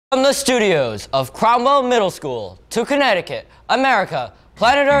From the studios of Cromwell Middle School to Connecticut, America,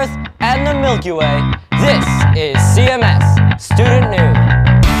 planet Earth, and the Milky Way, this is CMS Student News.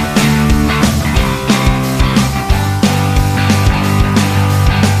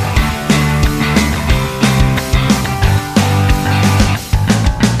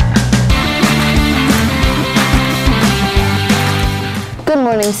 Good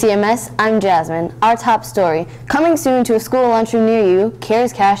morning, CMS. I'm Jasmine. Our top story. Coming soon to a school lunchroom near you,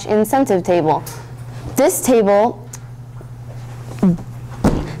 CARES Cash Incentive Table. This table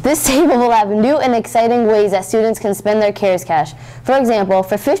will have new and exciting ways that students can spend their CARES Cash. For example,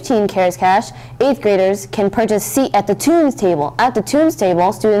 for 15 CARES Cash, 8th graders can purchase a seat at the Tunes table. At the Tunes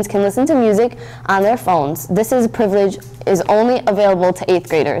table, students can listen to music on their phones. This privilege is only available to 8th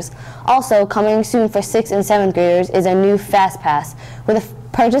graders. Also, coming soon for 6th and 7th graders is a new Fast Pass. With a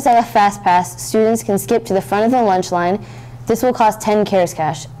purchase of a Fast Pass, students can skip to the front of the lunch line. This will cost 10 CARES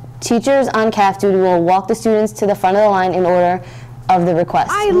Cash. Teachers on CAF duty will walk the students to the front of the line in order of the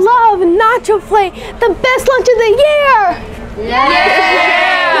request. I love nacho plate, the best lunch of the year!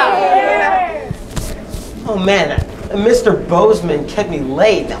 Yeah! Oh man, Mr. Bozeman kept me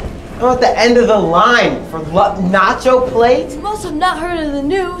late. I'm at the end of the line for nacho plate. You must have not heard of the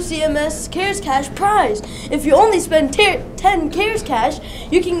new CMS CARES Cash prize. If you only spend 10 CARES Cash,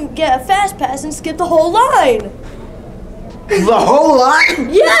 you can get a Fast Pass and skip the whole line. The whole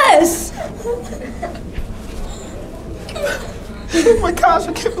line? Yes! Oh my gosh,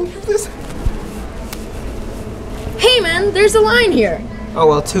 I can't believe this. Hey man, there's a line here. Oh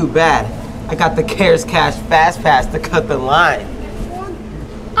well, too bad. I got the CARES Cash Fast Pass to cut the line.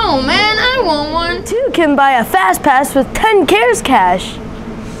 Oh man, I want one. You can buy a Fast Pass with 10 CARES Cash.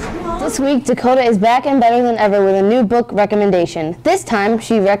 This week, Dakota is back and better than ever with a new book recommendation. This time,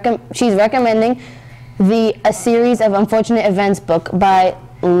 she's recommending A Series of Unfortunate Events book by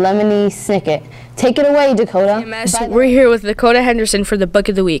Lemony Snicket. Take it away, Dakota. CMS, we're here with Dakota Henderson for the Book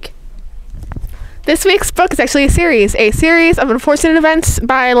of the Week. This week's book is actually a series of unfortunate events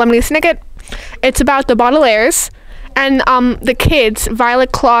by Lemony Snicket. It's about the Baudelaires, and the kids,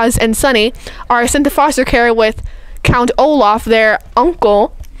 Violet, Claus, and Sunny, are sent to foster care with Count Olaf, their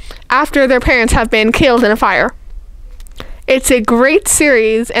uncle, after their parents have been killed in a fire. It's a great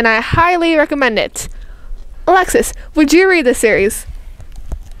series, and I highly recommend it. Alexis, would you read this series?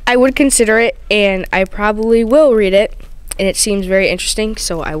 I would consider it, and I probably will read it, and it seems very interesting,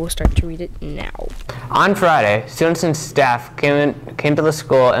 so I will start to read it now. On Friday, students and staff came to the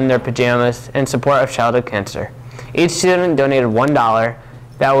school in their pajamas in support of childhood cancer. Each student donated $1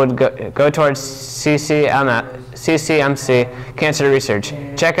 that would go towards CCMC cancer research.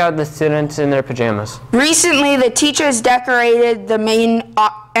 Check out the students in their pajamas. Recently, the teachers decorated the main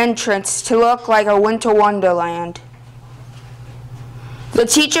entrance to look like a winter wonderland. The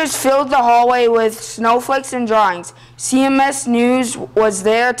teachers filled the hallway with snowflakes and drawings. CMS News was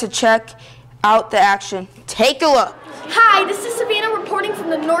there to check out the action. Take a look. Hi, this is Savannah reporting from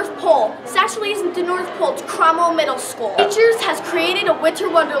the North Pole. This actually isn't the North Pole, it's Cromwell Middle School. Teachers has created a winter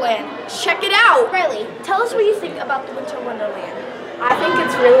wonderland. Check it out. Riley, tell us what you think about the winter wonderland. I think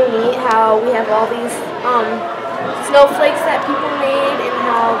it's really neat how we have all these snowflakes that people made and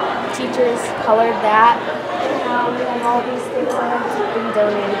how teachers colored that and how we have all these things that have been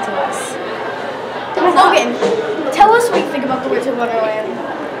donated to us. Logan, tell us what you think about the winter wonderland.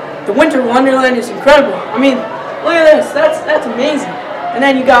 The winter wonderland is incredible. I mean, look at this, that's amazing. And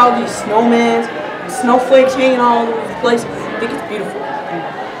then you got all these snowmen and snowflakes hanging all over the place. I think it's beautiful.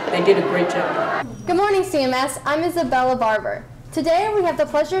 They did a great job. Good morning, CMS. I'm Isabella Barber. Today we have the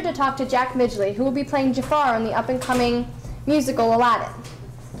pleasure to talk to Jack Midgley, who will be playing Jafar in the up-and-coming musical Aladdin.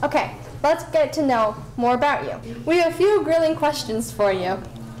 Okay, let's get to know more about you. We have a few grilling questions for you.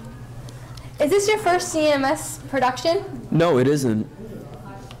 Is this your first CMS production? No, it isn't.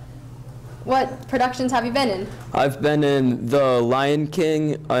 What productions have you been in? I've been in The Lion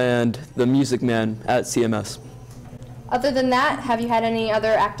King and The Music Man at CMS. Other than that, have you had any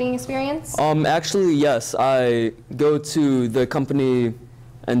other acting experience? Actually, yes. I go to the company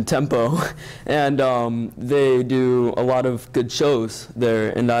and Tempo, and they do a lot of good shows there,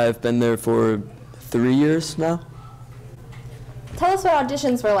 and I've been there for 3 years now. Tell us what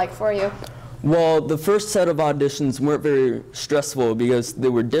auditions were like for you. Well, the first set of auditions weren't very stressful because they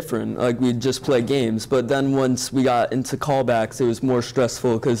were different. Like, we'd just play games. But then once we got into callbacks, it was more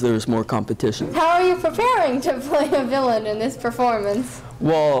stressful because there was more competition. How are you preparing to play a villain in this performance?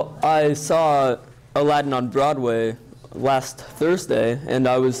 Well, I saw Aladdin on Broadway last Thursday, and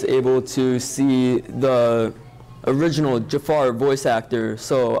I was able to see the original Jafar voice actor,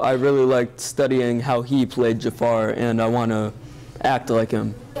 so I really liked studying how he played Jafar, and I want to act like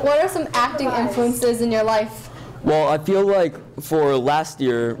him. What are some acting influences in your life? Well, I feel like for last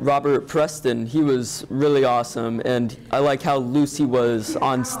year, Robert Preston, he was really awesome, and I like how loose he was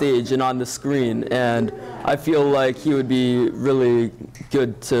on stage and on the screen, and I feel like he would be really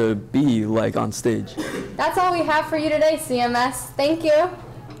good to be like on stage. That's all we have for you today, CMS. Thank you.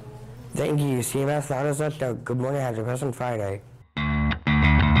 Thank you, CMS. That is at the Good Morning Hazard Present Friday.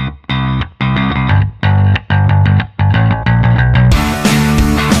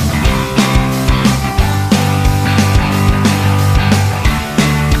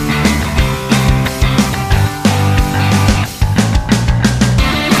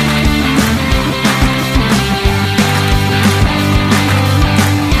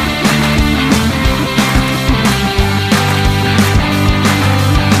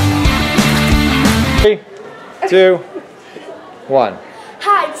 Three, 2, 1.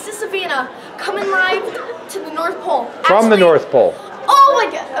 Hi, this is Savannah, coming live to the North Pole. From the North Pole. Oh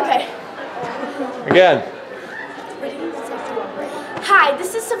my god, okay. Again. Hi,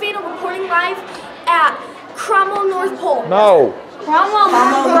 this is Savannah reporting live at Cromwell North Pole. No.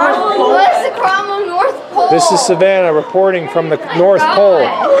 What is the Cromwell North Pole? This is Savannah reporting from the North Pole.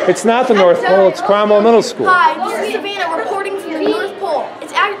 It's not the North Pole, it's Cromwell Middle School. Hi, this is Savannah reporting from the North Pole.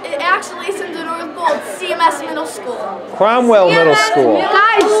 It actually isn't the North Pole, it's CMS Middle School. Cromwell Middle School.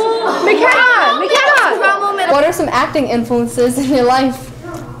 Guys, McKenna! What are some acting influences in your life?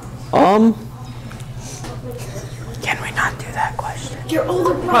 Can we not do that question? Your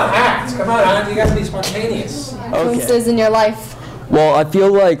older brother. Come on, act. Come on, you gotta be spontaneous. Influences in your life? Well, I feel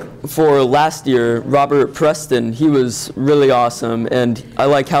like for last year, Robert Preston, he was really awesome, and I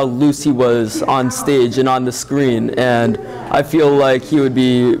like how loose he was on stage and on the screen, and I feel like he would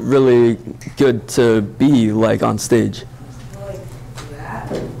be really good to be like on stage.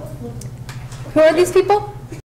 Who are these people?